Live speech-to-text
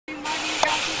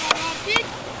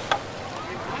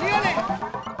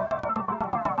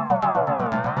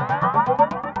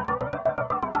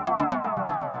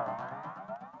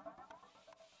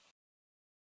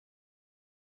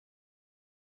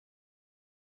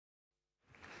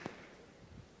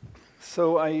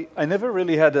So I never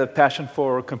really had a passion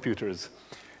for computers.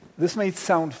 This may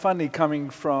sound funny coming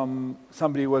from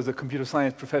somebody who was a computer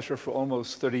science professor for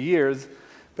almost 30 years,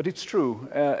 but it's true.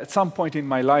 At some point in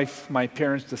my life, my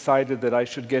parents decided that I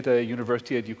should get a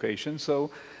university education,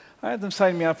 so I had them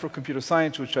sign me up for computer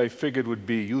science, which I figured would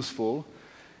be useful.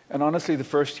 And honestly, the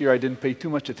first year I didn't pay too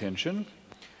much attention,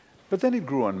 but then it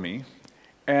grew on me.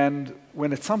 And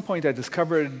when at some point I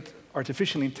discovered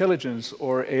artificial intelligence,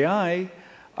 or AI,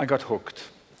 I got hooked.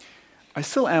 I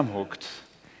still am hooked.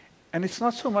 And it's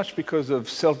not so much because of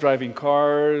self-driving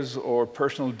cars or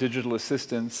personal digital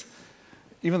assistants,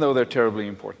 even though they're terribly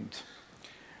important.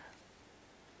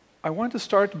 I want to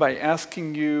start by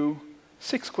asking you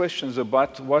 6 questions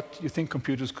about what you think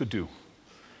computers could do.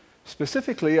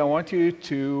 Specifically, I want you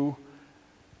to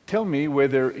tell me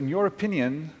whether, in your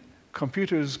opinion,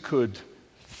 computers could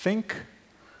think,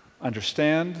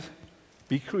 understand,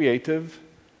 be creative,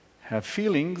 have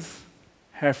feelings,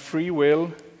 have free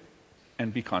will,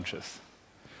 and be conscious.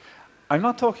 I'm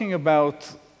not talking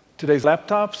about today's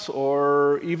laptops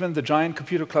or even the giant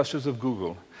computer clusters of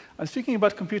Google. I'm speaking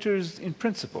about computers in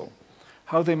principle,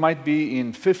 how they might be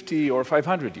in 50 or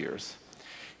 500 years.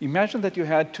 Imagine that you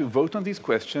had to vote on these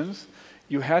questions.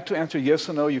 You had to answer yes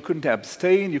or no. You couldn't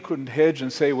abstain. You couldn't hedge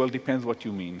and say, well, depends what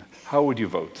you mean. How would you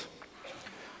vote?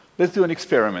 Let's do an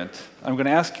experiment. I'm going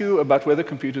to ask you about whether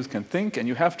computers can think, and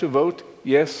you have to vote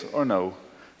yes or no.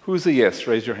 Who's a yes?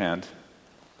 Raise your hand.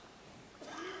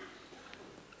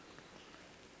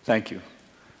 Thank you.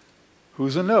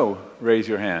 Who's a no? Raise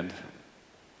your hand.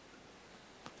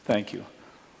 Thank you.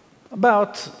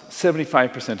 About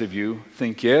 75% of you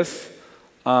think yes,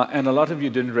 and a lot of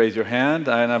you didn't raise your hand,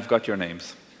 and I've got your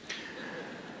names.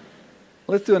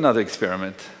 Let's do another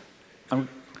experiment.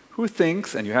 Who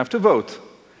thinks, and you have to vote,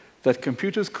 that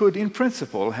computers could, in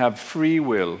principle, have free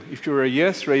will? If you're a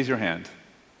yes, raise your hand.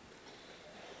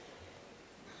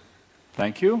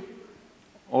 Thank you.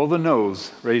 All the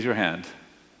no's, raise your hand.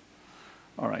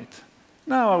 All right.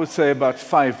 Now I would say about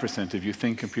 5% of you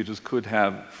think computers could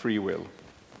have free will.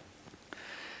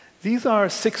 These are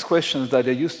 6 questions that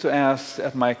I used to ask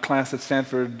at my class at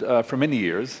Stanford for many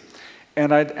years,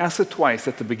 and I'd ask it twice,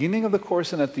 at the beginning of the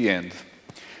course and at the end.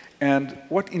 And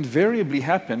what invariably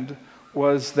happened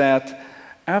was that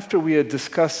after we had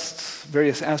discussed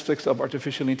various aspects of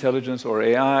artificial intelligence, or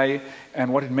AI,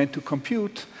 and what it meant to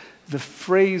compute, the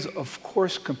phrase, "of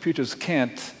course computers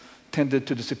can't," tended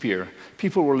to disappear.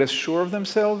 People were less sure of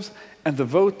themselves, and the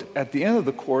vote at the end of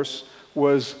the course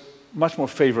was much more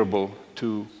favorable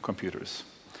to computers.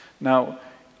 Now,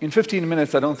 in 15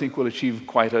 minutes, I don't think we'll achieve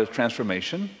quite a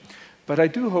transformation, but I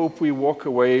do hope we walk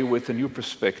away with a new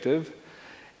perspective.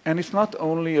 And it's not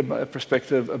only a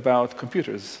perspective about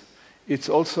computers. It's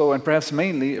also, and perhaps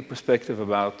mainly, a perspective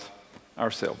about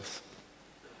ourselves.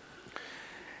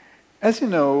 As you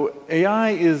know,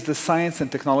 AI is the science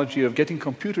and technology of getting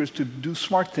computers to do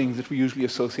smart things that we usually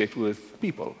associate with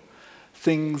people.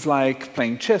 Things like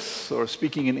playing chess, or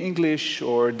speaking in English,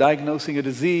 or diagnosing a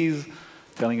disease,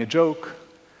 telling a joke.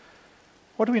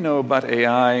 What do we know about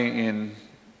AI in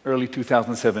early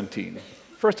 2017?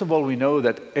 First of all, we know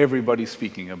that everybody's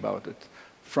speaking about it,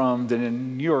 from the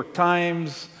New York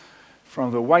Times,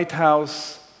 from the White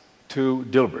House, to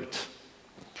Dilbert.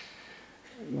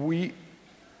 We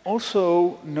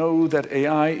also know that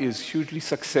AI is hugely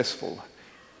successful,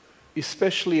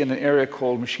 especially in an area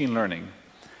called machine learning.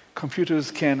 Computers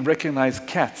can recognize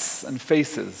cats and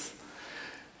faces.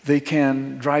 They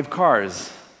can drive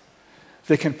cars.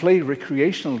 They can play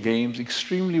recreational games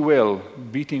extremely well,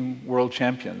 beating world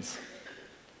champions.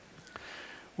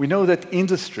 We know that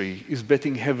industry is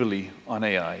betting heavily on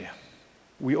AI.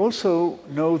 We also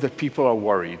know that people are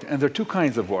worried, and there are 2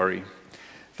 kinds of worry.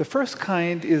 The first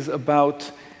kind is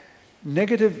about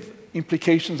negative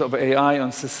implications of AI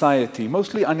on society,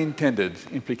 mostly unintended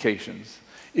implications.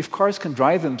 If cars can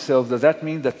drive themselves, does that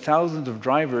mean that thousands of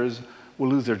drivers will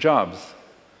lose their jobs?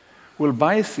 Will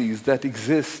biases that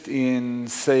exist in,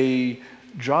 say,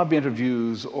 job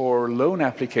interviews or loan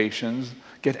applications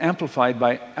get amplified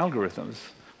by algorithms?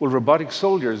 Will robotic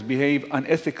soldiers behave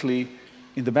unethically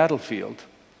in the battlefield?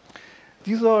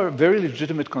 These are very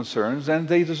legitimate concerns, and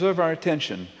they deserve our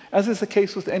attention, as is the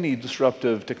case with any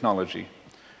disruptive technology.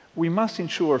 We must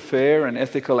ensure fair and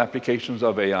ethical applications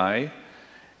of AI,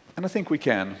 and I think we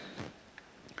can.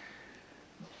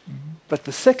 But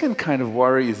the second kind of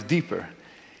worry is deeper.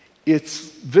 It's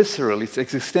visceral, it's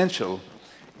existential.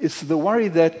 It's the worry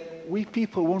that we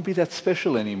people won't be that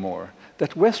special anymore,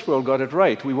 that Westworld got it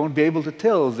right. We won't be able to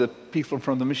tell the people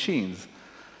from the machines.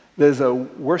 There's a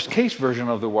worst-case version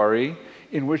of the worry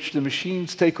in which the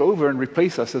machines take over and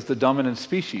replace us as the dominant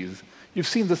species. You've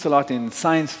seen this a lot in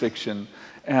science fiction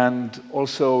and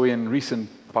also in recent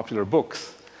popular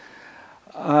books.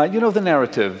 You know the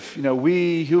narrative. You know,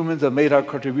 we humans have made our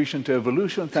contribution to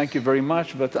evolution, thank you very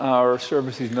much, but our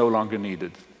service is no longer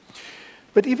needed.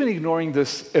 But even ignoring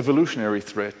this evolutionary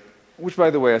threat, which, by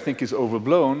the way, I think is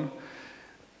overblown,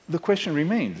 the question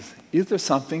remains, is there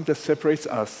something that separates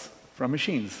us from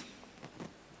machines?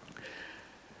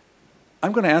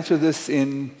 I'm going to answer this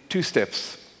in 2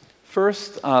 steps.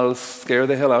 First, I'll scare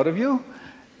the hell out of you,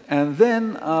 and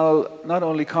then I'll not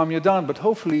only calm you down, but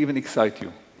hopefully even excite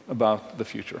you about the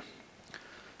future.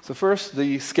 So first,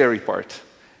 the scary part.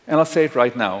 And I'll say it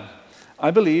right now.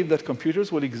 I believe that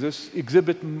computers will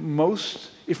exhibit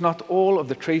most, if not all, of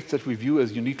the traits that we view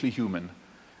as uniquely human.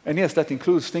 And yes, that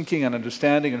includes thinking and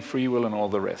understanding and free will and all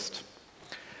the rest.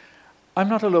 I'm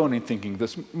not alone in thinking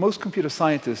this. Most computer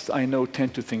scientists I know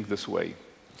tend to think this way.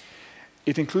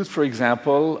 It includes, for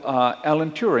example,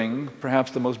 Alan Turing,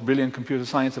 perhaps the most brilliant computer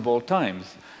scientist of all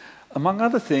times. Among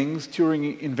other things,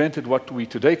 Turing invented what we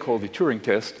today call the Turing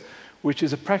test, which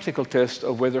is a practical test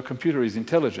of whether a computer is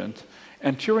intelligent.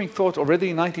 And Turing thought already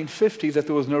in 1950 that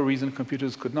there was no reason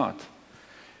computers could not.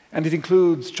 And it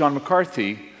includes John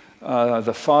McCarthy,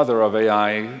 the father of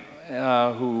AI,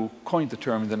 who coined the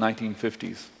term in the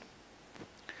 1950s.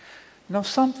 Now,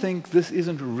 some think this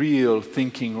isn't real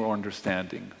thinking or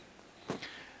understanding.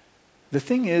 The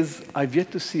thing is, I've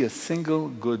yet to see a single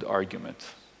good argument.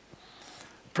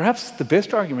 Perhaps the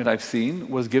best argument I've seen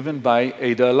was given by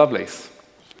Ada Lovelace.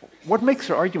 What makes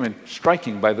her argument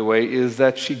striking, by the way, is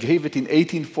that she gave it in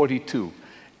 1842,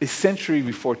 a century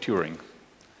before Turing.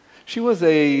 She was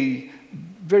a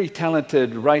very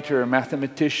talented writer,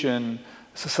 mathematician,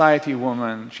 society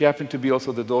woman. She happened to be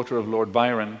also the daughter of Lord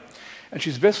Byron. And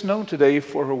she's best known today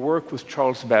for her work with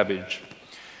Charles Babbage.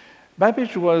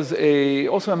 Babbage was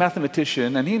also a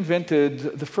mathematician, and he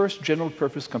invented the first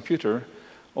general-purpose computer,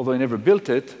 although he never built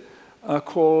it,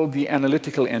 called the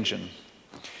analytical engine.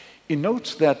 In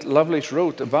notes that Lovelace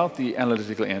wrote about the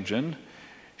analytical engine,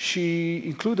 she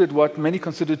included what many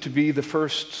considered to be the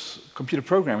first computer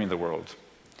program in the world.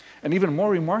 And even more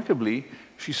remarkably,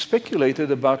 she speculated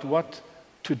about what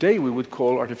today we would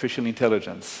call artificial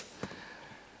intelligence.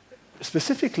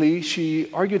 Specifically,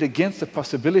 she argued against the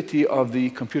possibility of the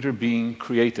computer being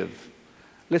creative.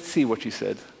 Let's see what she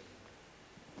said.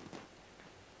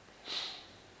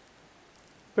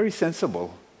 Very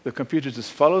sensible. The computer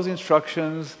just follows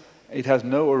instructions. It has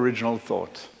no original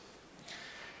thought.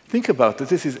 Think about it.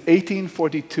 This is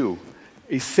 1842,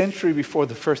 a century before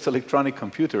the first electronic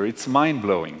computer. It's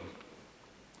mind-blowing.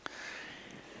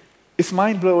 It's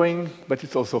mind-blowing, but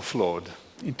it's also flawed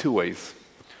in 2 ways.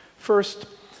 First,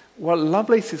 while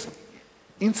Lovelace's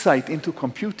insight into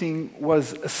computing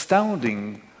was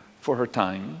astounding for her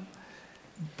time,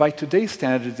 by today's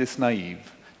standards, it's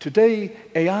naive. Today,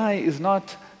 AI is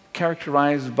not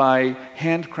characterized by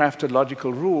handcrafted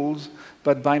logical rules,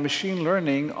 but by machine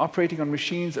learning operating on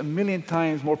machines 1,000,000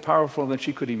 times more powerful than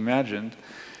she could imagine,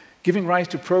 giving rise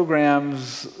to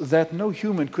programs that no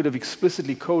human could have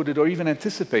explicitly coded or even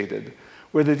anticipated,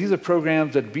 whether these are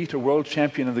programs that beat a world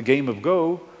champion in the game of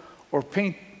Go or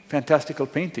paint fantastical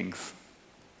paintings.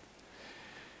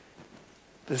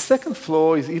 The second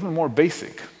flaw is even more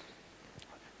basic.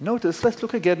 Notice, let's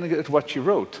look again at what she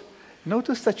wrote.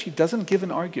 Notice that she doesn't give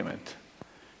an argument.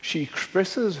 She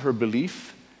expresses her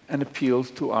belief and appeals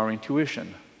to our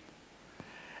intuition.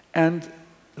 And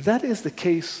that is the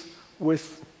case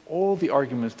with all the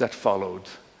arguments that followed.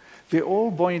 They all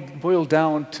boil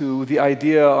down to the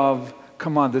idea of,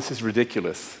 come on, this is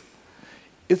ridiculous.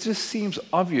 It just seems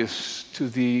obvious to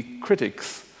the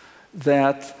critics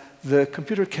that the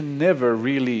computer can never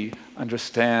really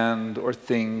understand or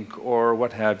think or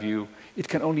what have you. It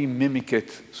can only mimic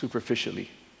it superficially.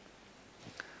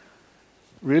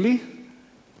 Really?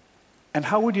 And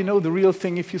how would you know the real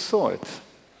thing if you saw it?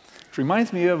 It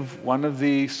reminds me of one of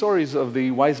the stories of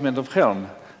the Wise Men of Helm,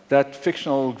 that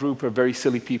fictional group of very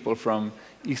silly people from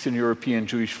Eastern European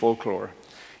Jewish folklore.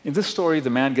 In this story,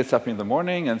 the man gets up in the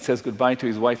morning and says goodbye to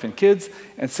his wife and kids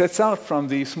and sets out from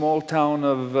the small town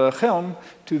of Helm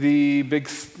to the big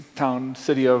town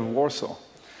city of Warsaw.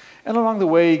 And along the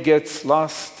way, gets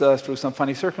lost through some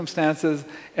funny circumstances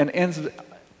and ends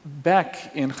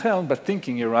back in Helm, but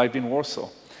thinking he arrived in Warsaw.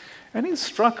 And he's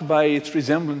struck by its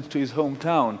resemblance to his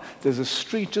hometown. There's a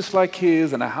street just like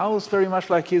his, and a house very much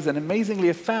like his, and amazingly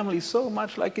a family so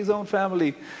much like his own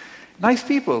family. Nice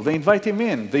people, they invite him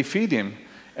in, they feed him.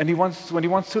 And when he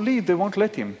wants to leave, they won't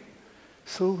let him.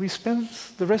 So he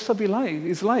spends the rest of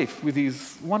his life with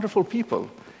these wonderful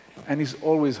people, and he's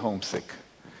always homesick.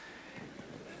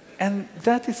 And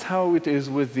that is how it is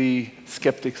with the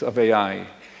skeptics of AI.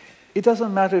 It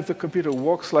doesn't matter if the computer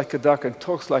walks like a duck and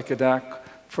talks like a duck.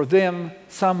 For them,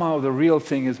 somehow the real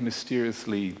thing is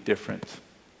mysteriously different.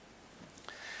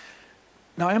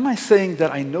 Now, am I saying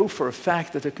that I know for a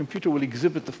fact that a computer will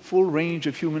exhibit the full range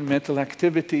of human mental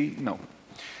activity? No.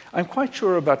 I'm quite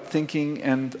sure about thinking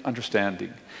and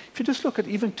understanding. If you just look at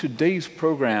even today's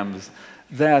programs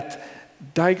that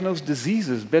diagnose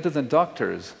diseases better than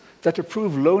doctors, that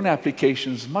approve loan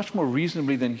applications much more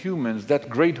reasonably than humans, that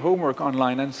grade homework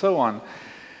online, and so on,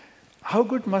 how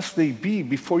good must they be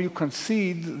before you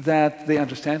concede that they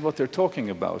understand what they're talking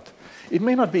about? It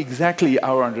may not be exactly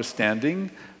our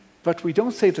understanding, but we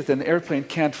don't say that an airplane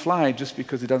can't fly just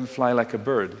because it doesn't fly like a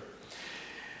bird.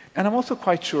 And I'm also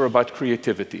quite sure about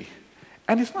creativity.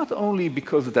 And it's not only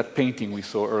because of that painting we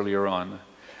saw earlier on.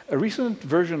 A recent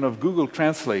version of Google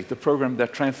Translate, the program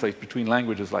that translates between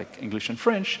languages like English and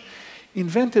French,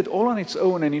 invented all on its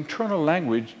own an internal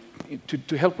language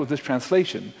to help with this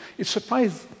translation. It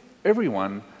surprised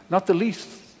everyone, not the least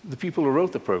the people who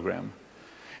wrote the program.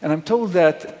 And I'm told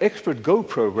that expert Go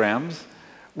programs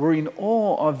were in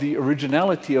awe of the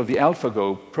originality of the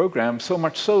AlphaGo program, so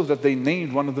much so that they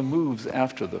named one of the moves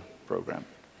after the program.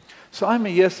 So I'm a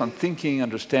yes on thinking,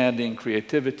 understanding,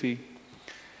 creativity.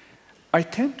 I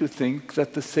tend to think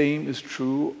that the same is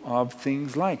true of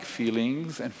things like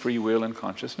feelings and free will and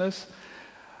consciousness,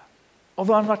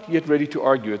 although I'm not yet ready to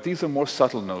argue it. These are more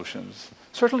subtle notions.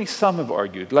 Certainly some have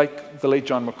argued, like the late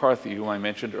John McCarthy, whom I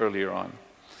mentioned earlier on.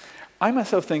 I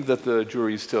myself think that the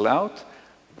jury is still out,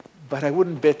 but I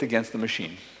wouldn't bet against the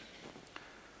machine.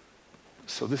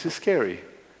 So this is scary.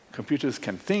 Computers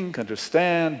can think,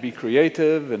 understand, be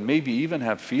creative, and maybe even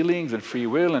have feelings and free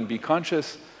will and be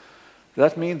conscious.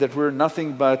 Does that mean that we're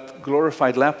nothing but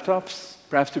glorified laptops,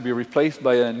 perhaps to be replaced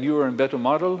by a newer and better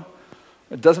model?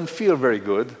 It doesn't feel very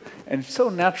good, and it's so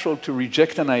natural to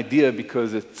reject an idea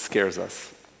because it scares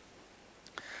us.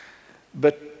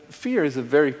 But fear is a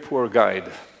very poor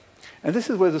guide. And this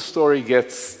is where the story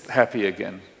gets happy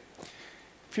again.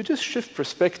 If you just shift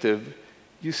perspective,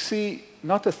 you see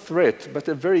not a threat, but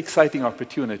a very exciting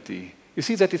opportunity. You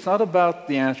see that it's not about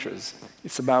the answers,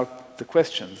 it's about the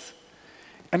questions.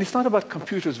 And it's not about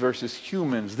computers versus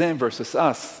humans, them versus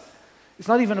us. It's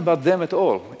not even about them at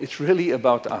all. It's really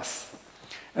about us.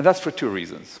 And that's for two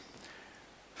reasons.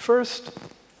 First,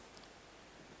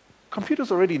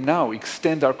 computers already now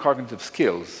extend our cognitive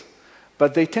skills,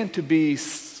 but they tend to be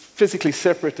physically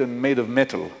separate and made of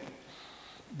metal.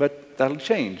 But that'll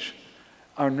change.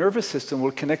 Our nervous system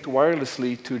will connect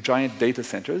wirelessly to giant data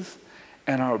centers,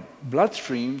 and our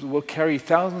bloodstreams will carry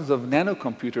thousands of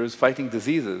nanocomputers fighting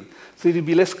diseases. So it'll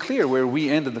be less clear where we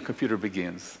end and the computer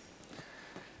begins.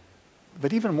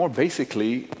 But even more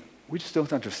basically, we just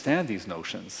don't understand these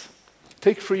notions.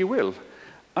 Take free will.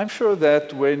 I'm sure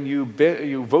that when you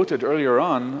voted earlier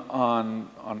on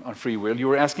free will, you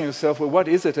were asking yourself, well, what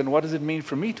is it and what does it mean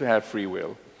for me to have free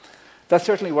will? That's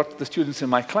certainly what the students in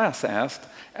my class asked,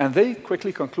 and they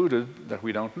quickly concluded that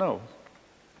we don't know.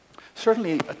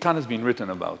 Certainly, a ton has been written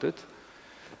about it.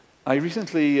 I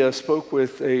recently spoke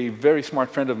with a very smart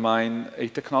friend of mine, a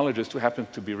technologist who happens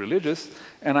to be religious,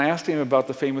 and I asked him about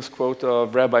the famous quote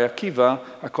of Rabbi Akiva,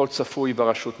 "Hakol tzafui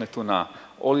v'rashut netuna."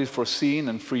 All is foreseen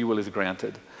and free will is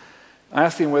granted. I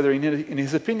asked him whether, in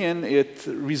his opinion, it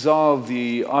resolved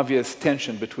the obvious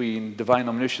tension between divine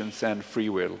omniscience and free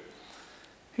will.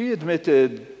 He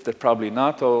admitted that probably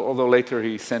not, although later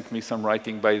he sent me some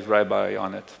writing by his rabbi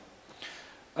on it.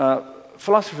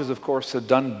 Philosophers, of course, have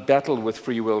done battle with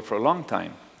free will for a long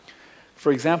time.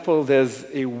 For example, there's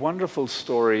a wonderful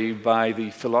story by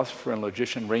the philosopher and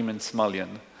logician Raymond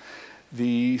Smullyan.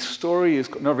 The story is,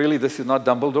 no, really, this is not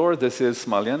Dumbledore, this is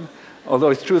Smullyan, although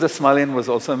it's true that Smullyan was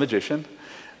also a magician.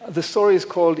 The story is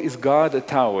called "Is God a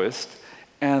Taoist?"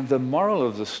 And the moral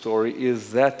of the story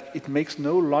is that it makes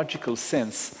no logical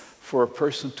sense for a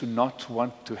person to not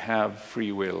want to have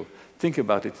free will. Think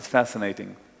about it, it's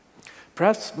fascinating.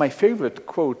 Perhaps my favorite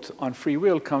quote on free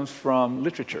will comes from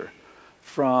literature,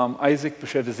 from Isaac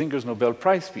Bashevis Zinger's Nobel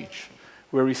Prize speech,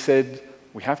 where he said,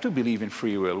 we have to believe in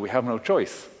free will, we have no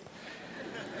choice.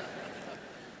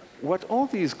 What all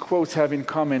these quotes have in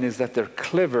common is that they're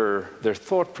clever, they're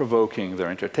thought-provoking, they're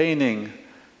entertaining,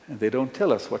 and they don't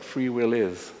tell us what free will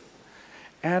is.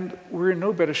 And we're in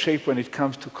no better shape when it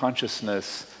comes to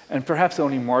consciousness, and perhaps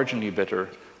only marginally better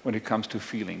when it comes to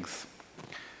feelings.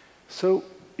 So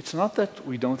it's not that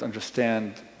we don't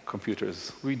understand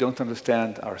computers, we don't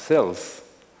understand ourselves.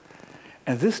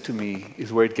 And this, to me,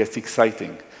 is where it gets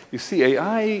exciting. You see,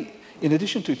 AI in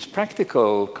addition to its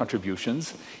practical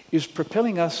contributions, is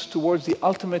propelling us towards the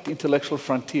ultimate intellectual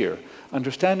frontier,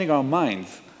 understanding our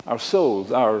minds, our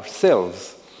souls,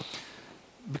 ourselves.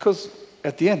 Because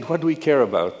at the end, what do we care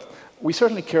about? We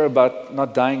certainly care about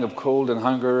not dying of cold and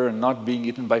hunger and not being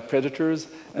eaten by predators,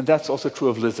 and that's also true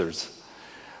of lizards.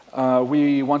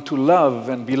 We want to love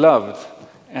and be loved,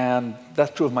 and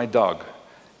that's true of my dog.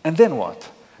 And then what?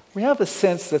 We have a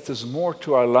sense that there's more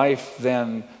to our life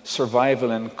than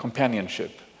survival and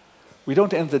companionship. We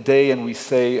don't end the day and we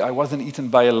say, I wasn't eaten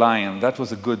by a lion, that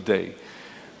was a good day.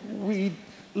 We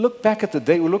look back at the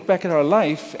day, we look back at our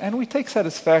life, and we take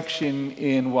satisfaction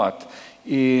in what?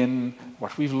 In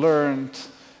what we've learned,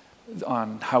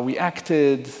 on how we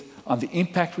acted, on the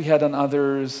impact we had on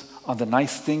others, on the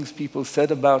nice things people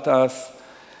said about us.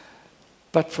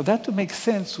 But for that to make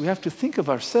sense, we have to think of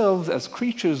ourselves as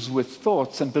creatures with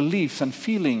thoughts and beliefs and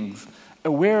feelings,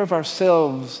 aware of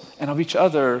ourselves and of each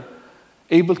other,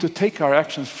 able to take our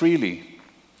actions freely.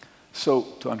 So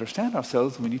to understand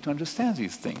ourselves, we need to understand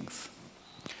these things.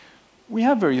 We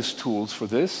have various tools for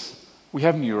this. We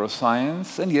have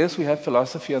neuroscience, and yes, we have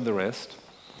philosophy and the rest.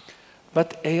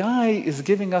 But AI is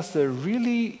giving us a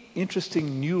really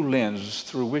interesting new lens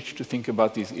through which to think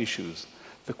about these issues.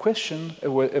 The question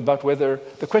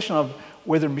of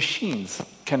whether machines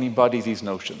can embody these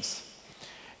notions.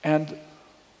 And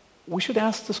we should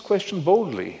ask this question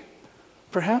boldly.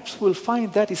 Perhaps we'll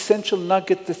find that essential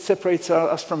nugget that separates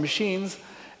us from machines,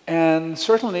 and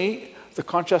certainly the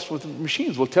contrast with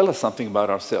machines will tell us something about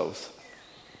ourselves.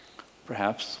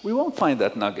 Perhaps we won't find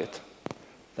that nugget.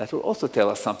 That will also tell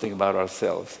us something about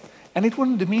ourselves. And it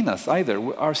wouldn't demean us either.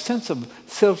 Our sense of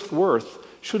self-worth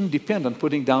shouldn't depend on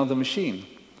putting down the machine.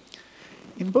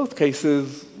 In both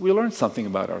cases, we learn something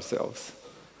about ourselves.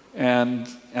 And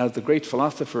as the great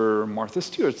philosopher Martha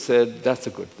Stewart said, that's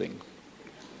a good thing.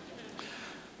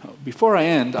 Before I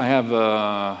end, I have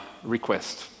a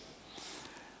request.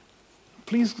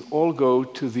 Please all go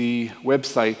to the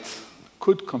website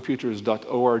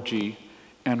couldcomputers.org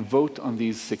and vote on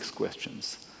these 6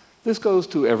 questions. This goes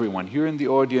to everyone here in the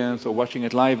audience or watching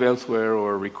it live elsewhere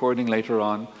or recording later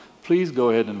on. Please go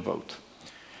ahead and vote.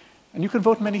 And you can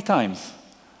vote many times.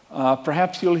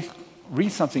 Perhaps you'll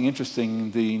read something interesting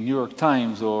in the New York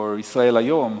Times or Israel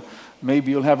Hayom.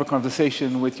 Maybe you'll have a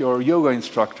conversation with your yoga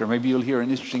instructor. Maybe you'll hear an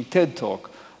interesting TED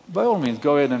talk. By all means,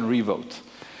 go ahead and re-vote.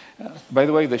 By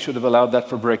the way, they should have allowed that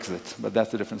for Brexit, but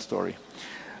that's a different story.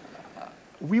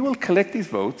 We will collect these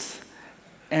votes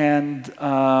and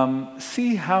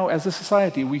see how, as a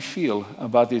society, we feel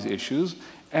about these issues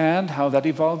and how that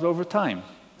evolved over time.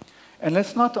 And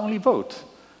let's not only vote,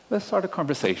 let's start a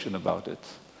conversation about it.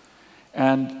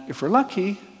 And if we're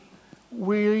lucky,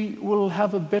 we will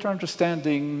have a better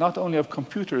understanding not only of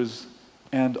computers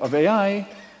and of AI,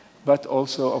 but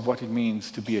also of what it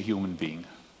means to be a human being.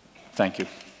 Thank you.